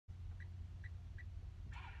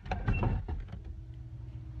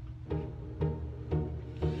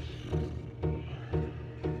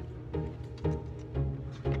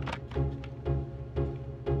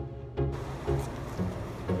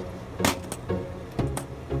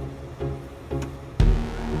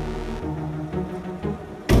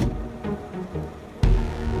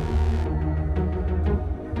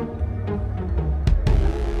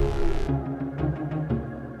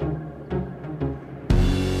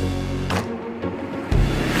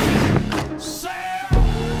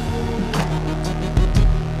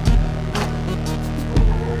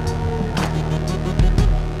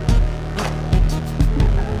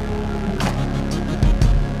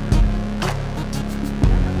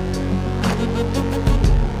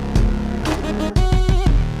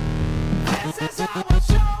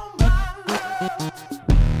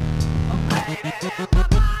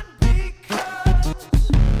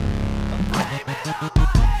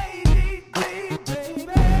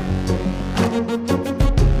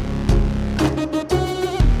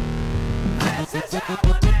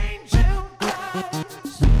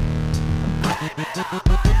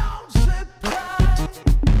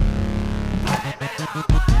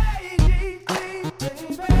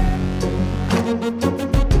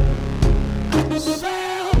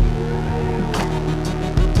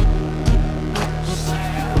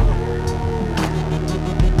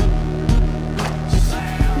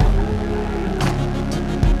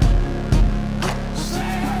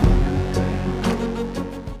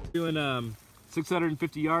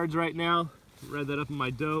650 yards right now. Read that up in my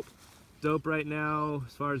dope. Dope right now,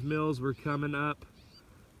 as far as mills, we're coming up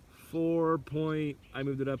I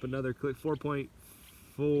moved it up another click,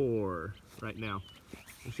 4.4 right now.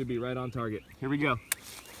 We should be right on target. Here we go.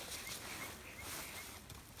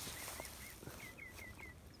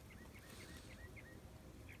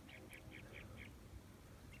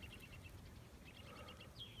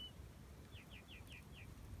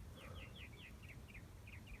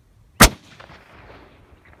 I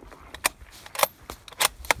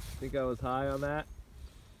think I was high on that.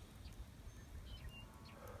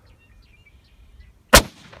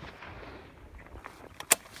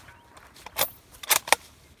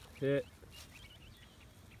 Hit.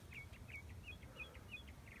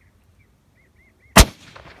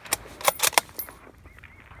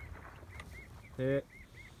 Hit.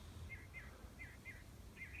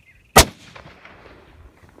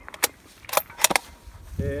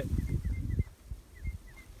 Hit.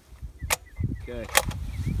 Okay.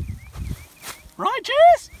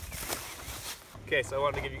 Righteous! Okay, so I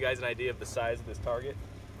wanted to give you guys an idea of the size of this target.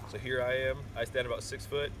 So here I am. I stand about 6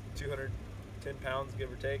 foot, 210 pounds,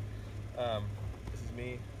 give or take. This is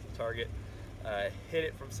me, the target. Hit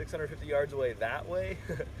it from 650 yards away that way.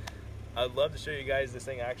 I'd love to show you guys this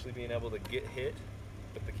thing actually being able to get hit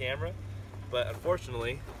with the camera, but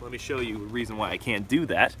unfortunately, let me show you a reason why I can't do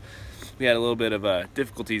that. We had a little bit of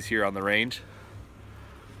difficulties here on the range.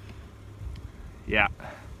 Yeah,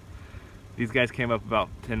 these guys came up about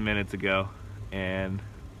 10 minutes ago, and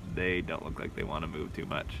they don't look like they want to move too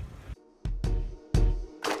much.